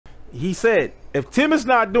he said, if Tim is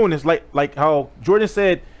not doing this, like how Jordan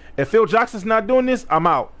said, if Phil Jackson's not doing this, I'm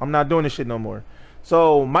out. I'm not doing this shit no more.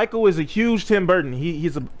 So Michael is a huge Tim Burton.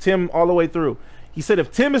 He's a Tim all the way through. He said,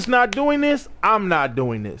 if Tim is not doing this, I'm not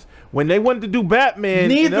doing this. When they wanted to do Batman,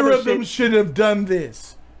 neither of them should have done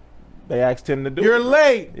this. They asked him to do it. You're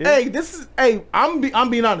late. Yeah. Hey, this is. Hey, I'm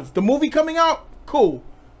being honest. The movie coming out, cool.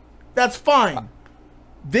 That's fine.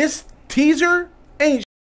 This teaser ain't.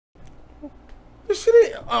 This shit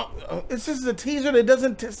ain't. It's just a teaser that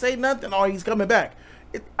doesn't say nothing. Oh, he's coming back.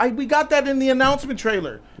 We got that in the announcement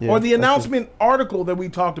trailer or the announcement article that we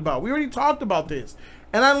talked about. We already talked about this,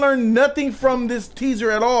 and I learned nothing from this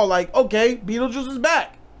teaser at all. Like, okay, Beetlejuice is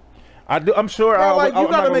back. I'm sure. Bro, like, you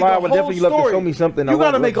got to make a whole story. Love to show me something. You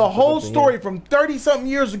got to make a whole story from 30-something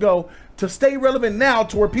years ago to stay relevant now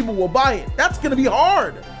to where people will buy it. That's going to be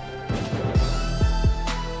hard.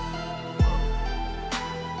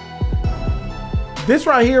 This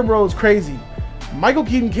right here, bro, is crazy. Michael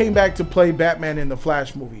Keaton came back to play Batman in the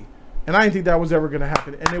Flash movie, and I didn't think that was ever going to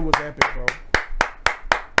happen, and it was epic, bro.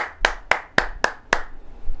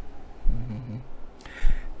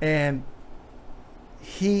 And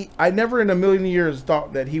I never in a million years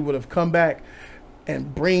thought that he would have come back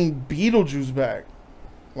and bring Beetlejuice back.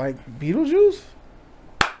 Like, Beetlejuice?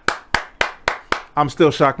 I'm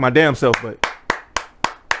still shocked my damn self, but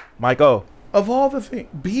Michael. Of all the things,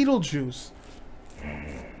 Beetlejuice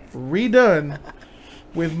redone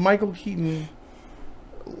with Michael Keaton.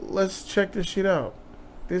 Let's check this shit out.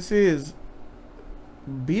 This is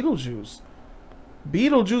Beetlejuice.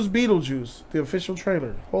 Beetlejuice, the official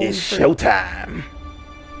trailer. Holy it's shit. Showtime.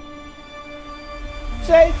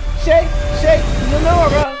 Shake,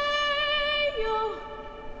 Lenora.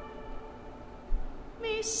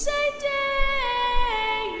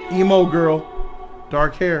 Emo girl,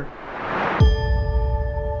 dark hair.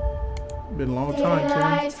 Been a long time,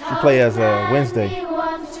 Tim. She play as Wednesday.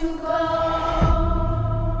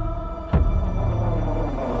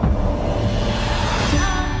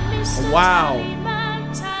 Wow.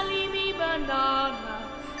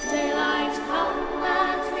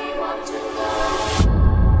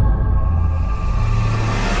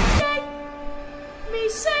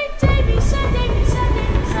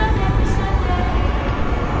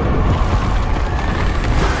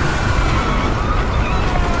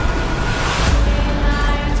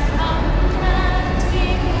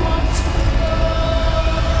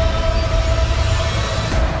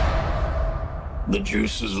 The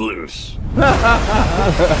juice is loose. No.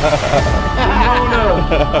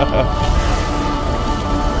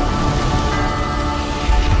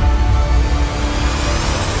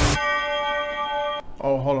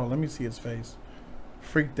 Oh, hold on. Let me see his face.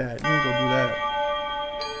 Freak that. You need to go do that.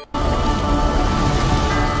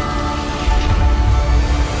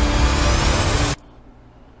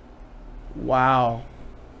 Wow.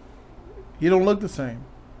 You don't look the same.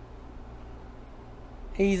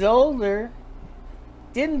 He's older.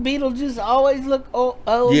 Didn't Beetlejuice always look old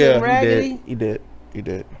and raggedy? He did.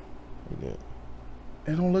 It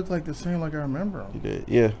don't look like the same like I remember him. He did.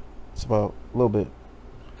 Yeah. It's about a little bit.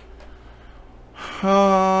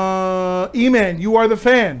 E-Man, you are the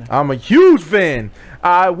fan. I'm a huge fan.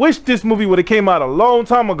 I wish this movie would have came out a long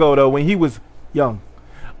time ago though, when he was young.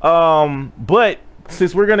 But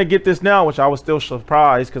since we're gonna get this now, which I was still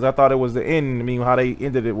surprised because I thought it was the end. I mean, how they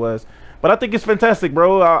ended it was. But I think it's fantastic,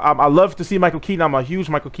 bro. I love to see Michael Keaton. I'm a huge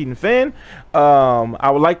Michael Keaton fan.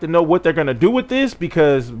 I would like to know what they're going to do with this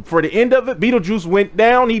because for the end of it, Beetlejuice went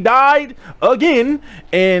down. He died again.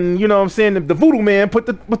 And, you know what I'm saying, the voodoo man put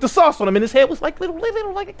the sauce on him and his head was like little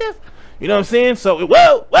like this. You know what I'm saying? So,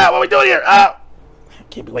 whoa, what are we doing here? I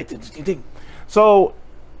can't be waiting. So,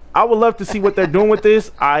 I would love to see what they're doing with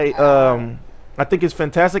this. I think it's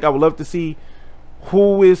fantastic. I would love to see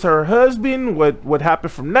who is her husband, what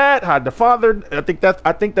happened from that, how the father, I think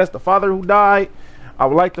that's the father who died. I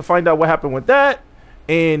would like to find out what happened with that.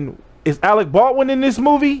 And is Alec Baldwin in this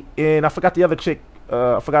movie? And I forgot the other chick,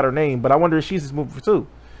 I forgot her name, but I wonder if she's in this movie too,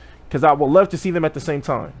 because I would love to see them at the same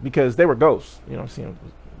time because they were ghosts. You know what I'm saying?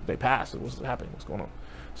 They passed. What's happening? What's going on?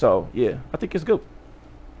 So yeah, I think it's good.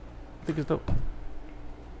 I think it's dope.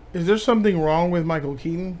 Is there something wrong with Michael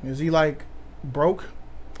Keaton? Is he like broke?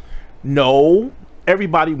 No.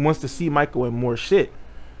 Everybody wants to see Michael in more shit.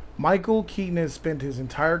 Michael Keaton has spent his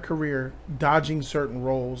entire career dodging certain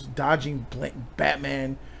roles, dodging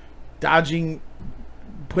Batman, dodging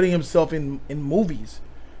putting himself in movies.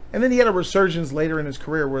 And then he had a resurgence later in his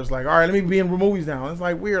career where it's like, all right, let me be in movies now. And it's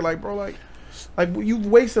like weird, like, bro, like you've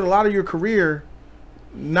wasted a lot of your career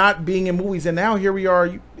not being in movies. And now here we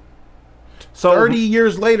are, so 30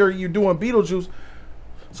 years later, you're doing Beetlejuice.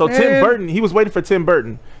 So man. Tim Burton, he was waiting for Tim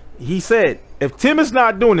Burton. he said, if Tim is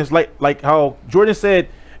not doing this, like how Jordan said,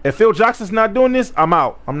 if Phil Jackson's not doing this, I'm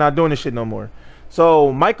out. I'm not doing this shit no more.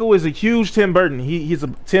 So Michael is a huge Tim Burton. He's a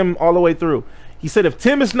Tim all the way through. He said, if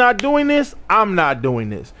Tim is not doing this, I'm not doing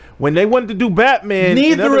this. When they wanted to do Batman,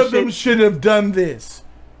 neither of them should have done this.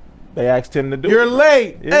 They asked him to do it. You're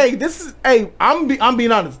late. Yeah. Hey, I'm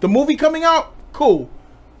being honest. The movie coming out, cool.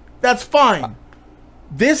 That's fine.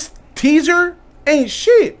 This teaser ain't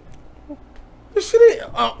shit. This shit ain't,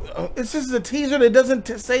 it's just a teaser that doesn't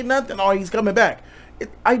say nothing. Oh, he's coming back.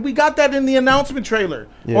 We got that in the announcement trailer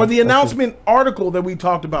or the announcement article that we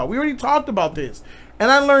talked about. We already talked about this. And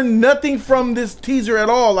I learned nothing from this teaser at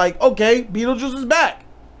all. Like, okay, Beetlejuice is back.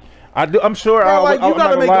 I'm sure. Bro, like, you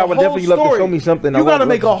gotta make a whole definitely story. love to show me something. You gotta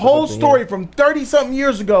make a whole story from 30-something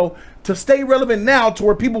years ago to stay relevant now to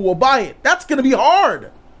where people will buy it. That's gonna be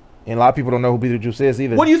hard. And a lot of people don't know who Beetlejuice is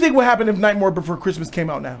either. What do you think would happen if Nightmare Before Christmas came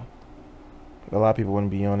out now? A lot of people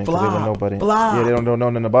wouldn't be on it because they don't know about it. Flop. Yeah, they don't know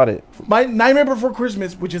nothing about it. My Nightmare Before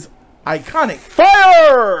Christmas, which is iconic.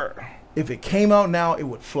 Fire! If it came out now, it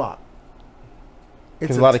would flop.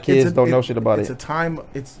 Because a lot of kids don't know shit about it. It's a time.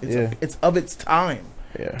 It's of its time.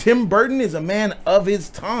 Yeah. Tim Burton is a man of his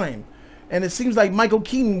time, and it seems like Michael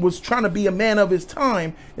Keaton was trying to be a man of his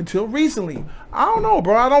time until recently. I don't know,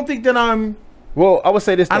 bro. I don't think that I'm. Well, I would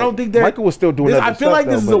say this. I don't think that Michael was still doing. I feel like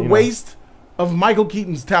this is a waste of Michael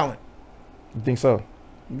Keaton's talent. You think so?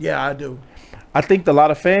 Yeah, I do. I think a lot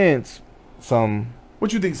of fans.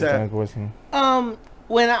 What you think, Seth?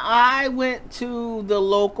 When I went to the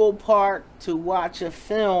local park to watch a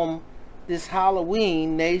film this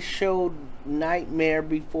Halloween, they showed Nightmare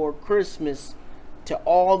Before Christmas to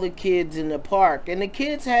all the kids in the park, and the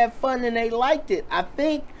kids had fun and they liked it. I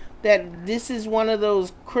think that this is one of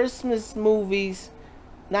those Christmas movies.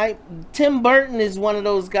 Tim Burton is one of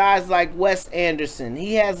those guys like Wes Anderson.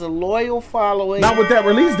 He has a loyal following. Not with that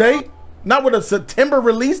release date. Not with a September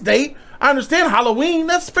release date. I understand Halloween.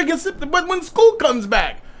 That's freaking September. But when school comes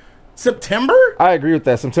back, September. I agree with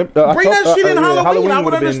that. September. Bring that shit in Halloween. I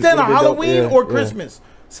would understand a Halloween or Christmas.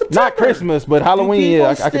 September. Not Christmas, but Halloween. Yeah,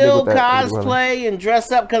 I could still cosplay and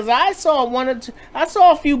dress up because I saw one or two. I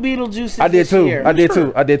saw a few Beetlejuices. I did too. Year. I did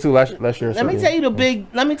too. I did too last year. Let me tell you the big.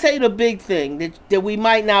 Let me tell you the big thing that we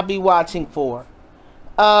might not be watching for.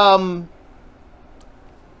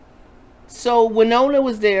 So Winona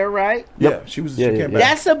was there, right? Yeah, she was. She came back.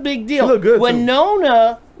 That's a big deal. She looked good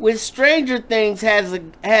Winona with Stranger Things had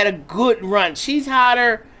a good run. She's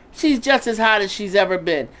hotter. She's just as hot as she's ever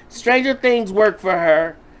been. Stranger Things worked for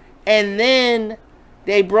her. And then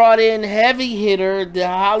they brought in heavy hitter, the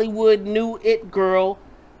Hollywood new it girl,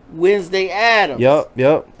 Wednesday Addams.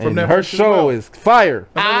 Yep. And her show is fire.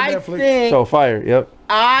 I think so fire. Yep.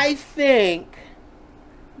 I think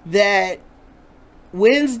that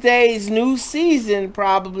Wednesday's new season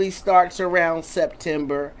probably starts around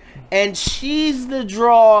September, and she's the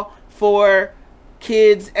draw for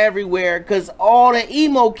kids everywhere because all the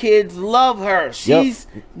emo kids love her. She's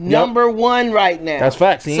number one right now. That's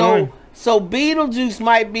facts. So Beetlejuice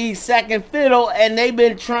might be second fiddle, and they've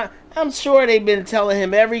been trying. I'm sure they've been telling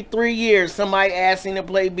him every 3 years somebody asking to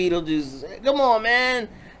play Beetlejuice. Come on, man.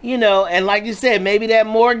 You know, and like you said, maybe that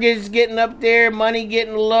mortgage getting up there, money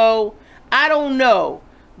getting low. I don't know,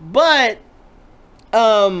 but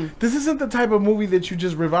this isn't the type of movie that you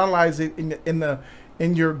just revitalize it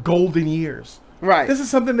in your golden years. Right. This is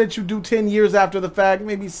something that you do 10 years after the fact,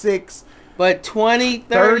 maybe 6. But 20,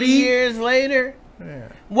 30 years later? Yeah.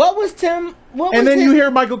 What was Tim? And then you hear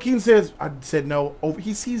Michael Keaton says, I said no. Oh,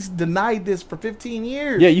 he's denied this for 15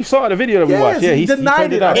 years. Yeah, you saw the video that we watched. Yeah, he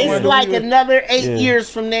denied it. It's like another 8 years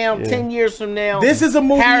from now, 10 years from now. This is a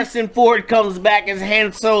movie. Harrison Ford comes back as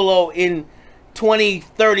Han Solo in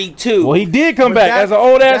 2032. Well, he did come back as an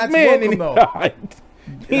old-ass man. And he died.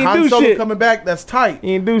 He Han Solo coming back, that's tight.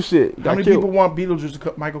 He didn't do shit. How many people want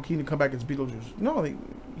Beetlejuice, Michael Keaton to come back as Beetlejuice? No,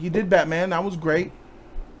 he did Batman. That was great.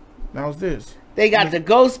 Now it's this. They got the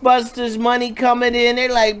Ghostbusters money coming in. They're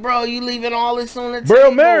like, bro, you leaving all this on the table?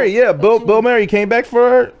 Bill Murray, yeah. Bill Murray came back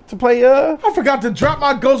to play. I forgot to drop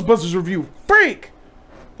my Ghostbusters review. Freak.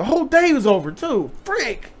 The whole day was over, too.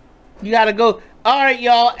 Freak. You got to go. All right,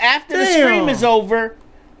 y'all. After the stream is over.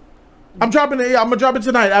 I'm dropping it. I'm gonna drop it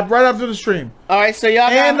tonight, right after the stream. All right, so y'all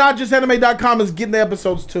and notjustanime.com is getting the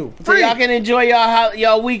episodes too. So y'all can enjoy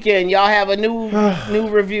y'all weekend. Y'all have a new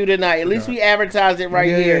review tonight. At least we advertise it right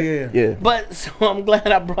here. Yeah. But so I'm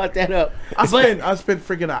glad I brought that up. I spent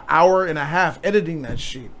freaking an hour and a half editing that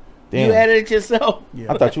shit. Damn. You edited yourself?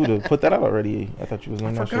 Yeah. I thought you would have put that out already. I thought you was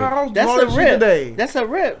on that shit. That's a rip. Today. That's a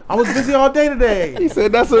rip. I was busy all day today. He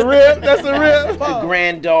said that's a rip. That's a rip. The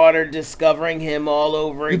granddaughter discovering him all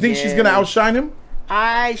over again. You think she's gonna outshine him?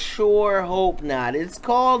 I sure hope not. It's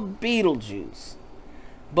called Beetlejuice.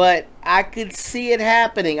 But I could see it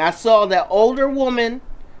happening. I saw that older woman,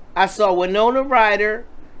 I saw Winona Ryder,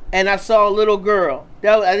 and I saw a little girl.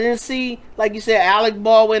 I didn't see, like you said, Alec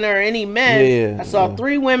Baldwin or any men. I saw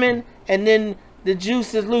 3 women, and then the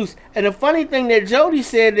juice is loose. And the funny thing that Jody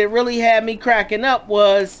said that really had me cracking up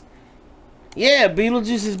was, yeah,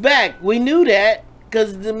 Beetlejuice is back. We knew that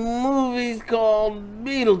because the movie's called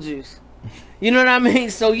Beetlejuice. You know what I mean?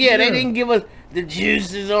 So yeah, they didn't give us the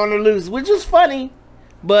juice is on the loose, which was funny.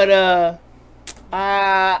 But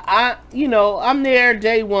I'm there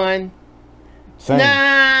day one. Same.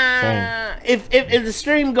 If the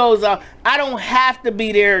stream goes off, I don't have to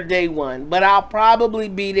be there day one, but I'll probably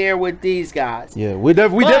be there with these guys. Yeah, we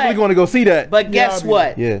definitely going to go see that. But guess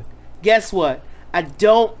what? Yeah. Guess what? I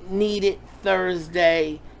don't need it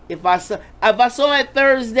Thursday. If I saw it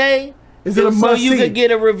Thursday, is it a must see? So you could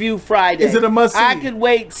get a review Friday. Is it a must see? I could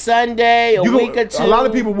wait Sunday, a week or 2. A lot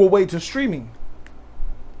of people will wait to streaming.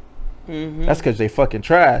 That's because they fucking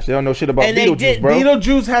trash. They don't know shit about Beetlejuice, bro.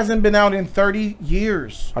 Beetlejuice hasn't been out in 30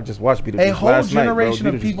 years. I just watched Beetlejuice last night. A whole generation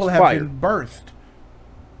of people have been birthed.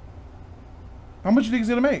 How much do you think it's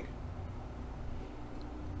going to make?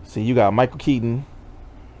 See, you got Michael Keaton.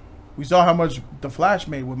 We saw how much The Flash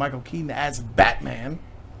made with Michael Keaton as Batman.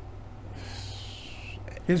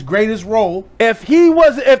 His greatest role. If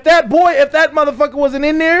that motherfucker wasn't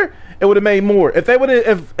in there, it would have made more. If they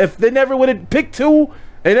never would have picked 2,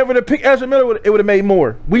 they never would have picked Ezra Miller, it would have made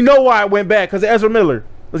more. We know why it went back, because of Ezra Miller.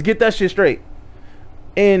 Let's get that shit straight.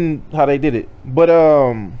 And how they did it. But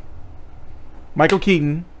Michael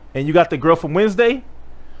Keaton, and you got the girl from Wednesday.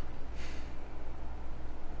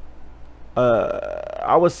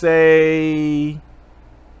 I would say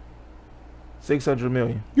 600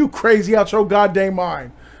 million. You crazy out your goddamn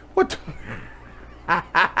mind. What the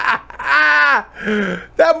that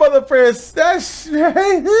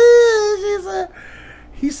motherfucker,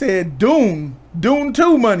 he said Dune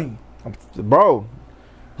 2 money. Bro,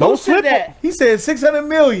 don't slip that. He said 600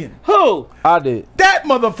 million. Who? I did. That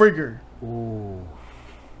motherfucker. Ooh,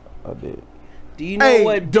 I did. Do you know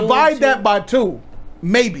what? Divide that by 2,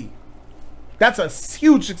 maybe. That's a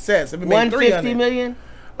huge success. If it made 150 million.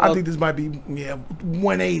 I think this might be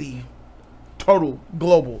 180 total,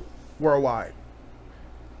 global, worldwide.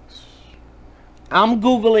 I'm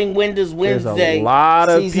Googling when does Wednesday There's a lot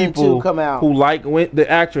of people 2 come out. who like the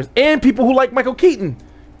actress and people who like Michael Keaton.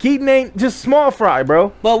 Keaton ain't just small fry,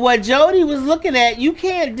 bro. But what Jody was looking at, you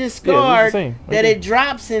can't discard that it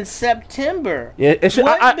drops in September. Yeah,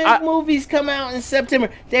 what big movies come out in September?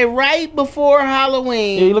 They right before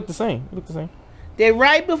Halloween. Yeah, you look the same. They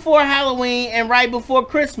right before Halloween and right before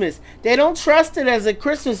Christmas. They don't trust it as a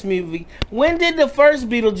Christmas movie. When did the first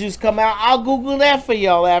Beetlejuice come out? I'll Google that for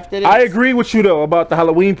y'all after this. I agree with you though about the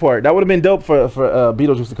Halloween part. That would have been dope for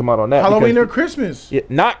Beetlejuice to come out on that. Halloween or Christmas? Yeah,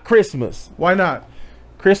 not Christmas. Why not?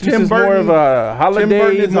 Christmas is more of a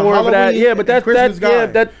holiday, more of that. Yeah, but that's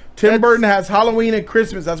that. Tim Burton has Halloween and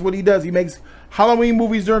Christmas. That's what he does. He makes Halloween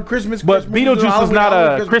movies during Christmas. But Beetlejuice is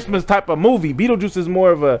not a Christmas type of movie. Beetlejuice is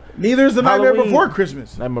more of a. Neither is the Nightmare Before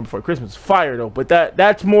Christmas. Nightmare Before Christmas, fire though. But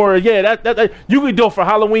that's more. Yeah, that you could do it for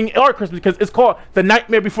Halloween or Christmas because it's called The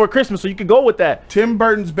Nightmare Before Christmas, so you could go with that. Tim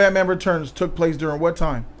Burton's Batman Returns took place during what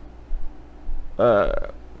time?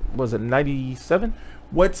 Was it 97?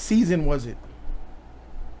 What season was it?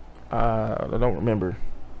 I don't remember.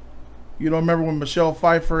 You don't remember when Michelle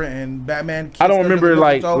Pfeiffer and Batman kissed I don't remember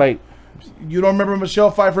like you don't remember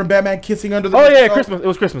Michelle Pfeiffer and Batman kissing under the yeah, Christmas. It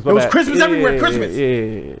was Christmas. It was Christmas everywhere. Christmas.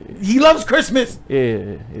 Yeah. He loves Christmas.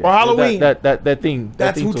 Yeah. Or Halloween. That thing.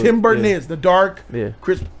 That's who Tim Burton is. The dark. Yeah.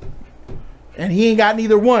 Christmas. And he ain't got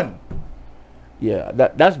neither one. Yeah,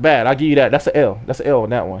 that's bad. I'll give you that. That's an L. That's an L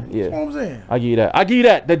on that one. Yeah. That's what I'm saying. I'll give you that. I'll give you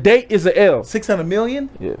that. The date is an L. 600 million?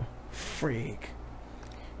 Yeah. Freak.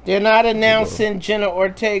 They're not announcing Jenna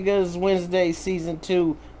Ortega's Wednesday season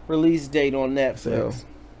 2 release date on Netflix.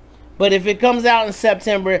 But if it comes out in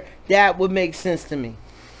September, that would make sense to me.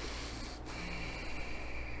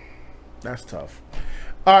 That's tough.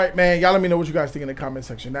 All right, man. Y'all let me know what you guys think in the comment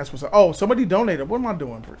section. That's what's up. Oh, somebody donated. What am I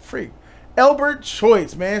doing? Freak. Elbert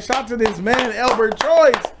Choice, man. Shout out to this man, Elbert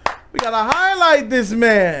Choice. We got to highlight this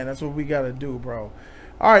man. That's what we got to do, bro.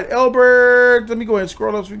 All right, Albert, let me go ahead and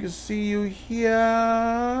scroll up so we can see you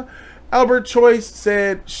here. Albert Choice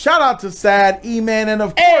said, shout out to Sad, E-Man, and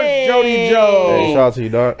of course, Jody Joe. Hey, shout out to you,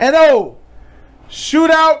 dog. And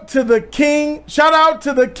shout out to the king. Shout out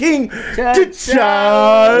to the king.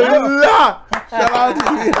 T'Challa. Shout out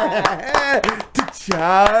to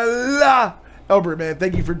T'Challa. Albert, man,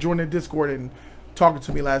 thank you for joining Discord and talking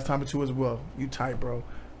to me last time too as well. You tight, bro.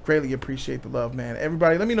 Greatly appreciate the love, man.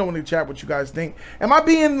 Everybody, let me know in the chat what you guys think. Am I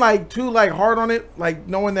being like too like hard on it? Like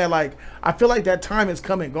knowing that like I feel like that time is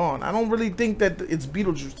come and gone. I don't really think that it's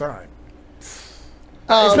Beetlejuice time.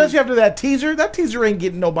 Especially after that teaser. That teaser ain't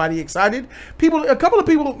getting nobody excited. People, a couple of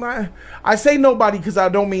people. I say nobody because I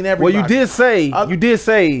don't mean everybody. Well, you did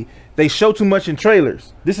say they show too much in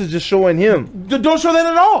trailers. This is just showing him. Don't show that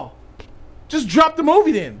at all. Just drop the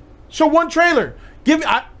movie then. Show one trailer. Give me.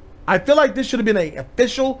 I feel like this should have been an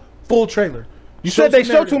official full trailer. You said they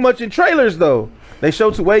show too much in trailers though. They show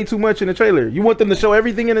way too much in the trailer. You want them to show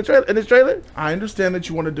everything in the in this trailer? I understand that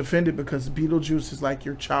you want to defend it because Beetlejuice is like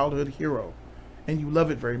your childhood hero. And you love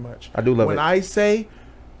it very much. I do love it. When I say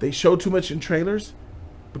they show too much in trailers,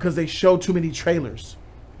 because they show too many trailers.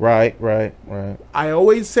 Right. I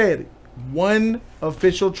always said one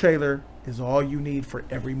official trailer is all you need for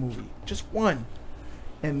every movie. Just one.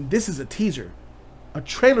 And this is a teaser. A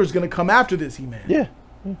trailer is going to come after this, He-Man. Yeah.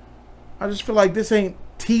 I just feel like this ain't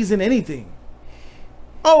teasing anything.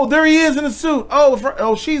 Oh, there he is in a suit.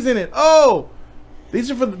 Oh, she's in it. Oh. This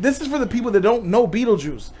is for the people that don't know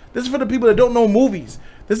Beetlejuice. This is for the people that don't know movies.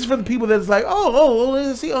 This is for the people that's like,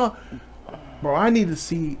 let's see. Bro, I need to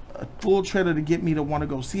see a full trailer to get me to want to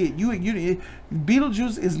go see it.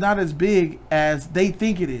 Beetlejuice is not as big as they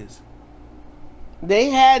think it is. They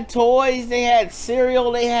had toys, they had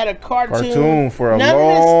cereal, they had a cartoon for a None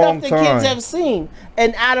long of this stuff that time. kids have seen.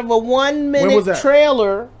 And out of a 1 minute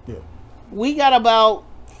trailer, we got about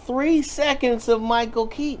 3 seconds of Michael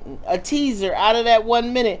Keaton, a teaser out of that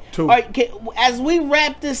 1 minute. Two. All right, as we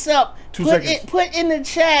wrap this up, 2 seconds. Put in the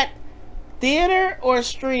chat, theater or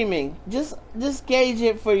streaming. Just gauge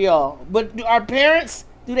it for y'all. But our parents,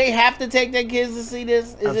 do they have to take their kids to see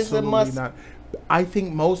this? Is this a must? Not. I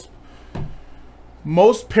think most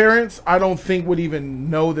parents, I don't think would even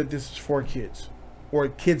know that this is for kids, or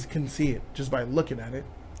kids can see it just by looking at it.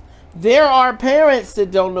 There are parents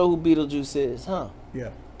that don't know who Beetlejuice is, huh? Yeah.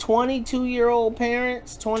 22-year-old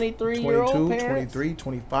parents, 23-year-old 22, parents. 23,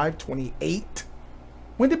 25, 28.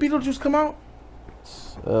 When did Beetlejuice come out?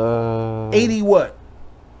 80 what?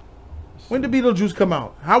 When did Beetlejuice come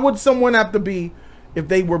out? How would someone have to be if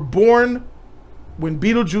they were born when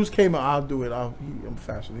Beetlejuice came out? I'll do it. I'm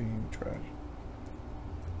faster than you, trash.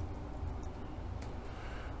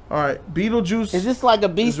 All right, Beetlejuice. Is this like a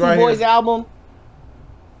Beastie right Boys here. album?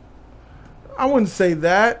 I wouldn't say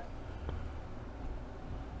that.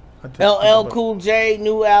 LL Cool J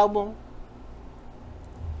new album.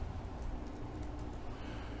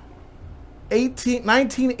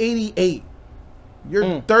 1988.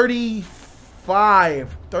 You're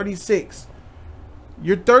 35, 36.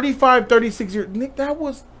 You're 35, 36 years. Nick, that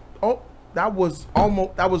was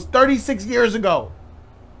 36 years ago.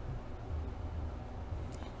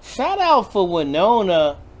 Shout out for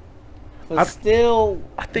Winona for still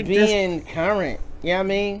being current. You know what I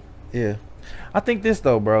mean? Yeah. I think this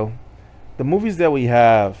though, bro. The movies that we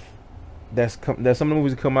have, that some of the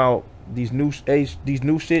movies that come out, these new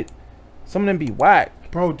shit, some of them be whack.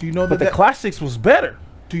 Bro, do you know but the classics was better.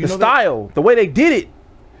 The style, the way they did it.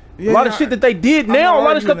 Yeah, a lot of shit that they did now, a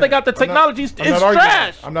lot of stuff they got the technology is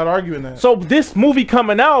trash. I'm not arguing that. So this movie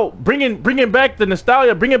coming out, bringing back the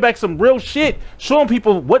nostalgia, bringing back some real shit, showing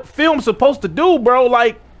people what film's supposed to do, bro.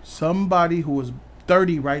 Like somebody who is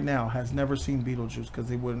 30 right now has never seen Beetlejuice because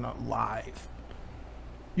they were not live.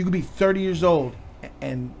 You could be 30 years old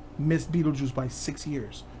and miss Beetlejuice by 6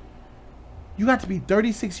 years. You got to be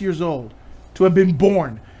 36 years old to have been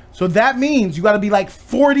born. So that means you got to be like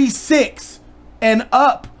 46 and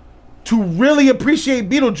up to really appreciate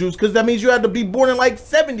Beetlejuice, because that means you had to be born in like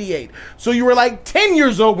 78. So you were like 10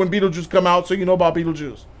 years old when Beetlejuice come out, so you know about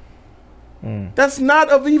Beetlejuice. That's not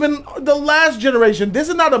of even the last generation. This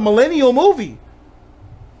is not a millennial movie.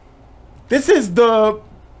 This is the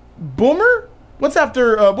boomer? What's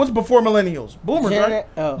after, what's before millennials? Boomers, right?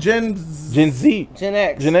 Oh. Gen Z. Gen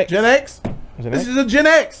X. Gen X. Gen X? This is a Gen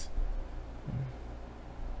X.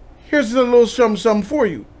 Here's a little something for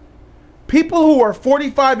you. People who are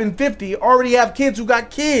 45 and 50 already have kids who got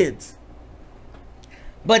kids.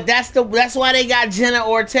 But that's why they got Jenna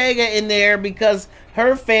Ortega in there, because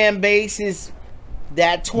her fan base is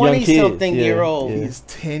that 20-something year old. He's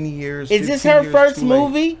 10 years. Is this her first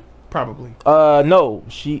movie? Probably. No,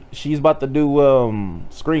 she's about to do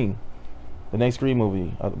Scream, the next Scream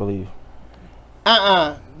movie, I believe.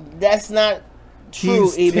 That's not true.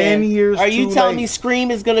 He's 10 years. Are you telling me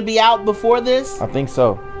Scream is gonna be out before this? I think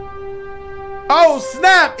so. Oh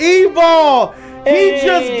snap! Evil. He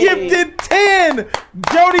just gifted 10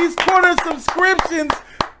 Jody's Corner subscriptions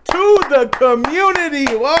to the community.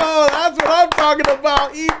 Whoa, that's what I'm talking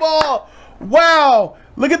about, Evil. Wow.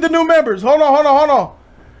 Look at the new members. Hold on.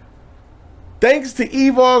 Thanks to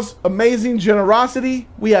Evol's amazing generosity,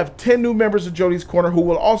 we have 10 new members of Jody's Corner who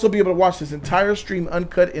will also be able to watch this entire stream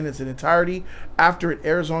uncut in its entirety after it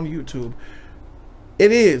airs on YouTube.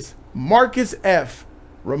 It is Marcus F.,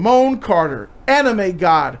 Ramon Carter, Anime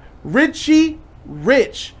God, Richie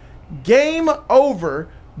Rich, Game Over,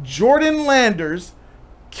 Jordan Landers,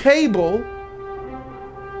 Cable,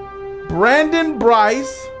 Brandon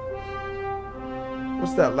Bryce,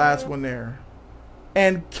 what's that last one there?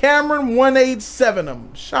 And Cameron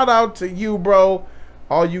 187. Shout out to you, bro.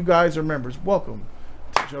 All you guys are members. Welcome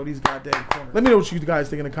to Jody's Goddamn Corner. Let me know what you guys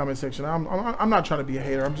think in the comment section. I'm not trying to be a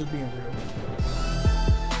hater. I'm just being real.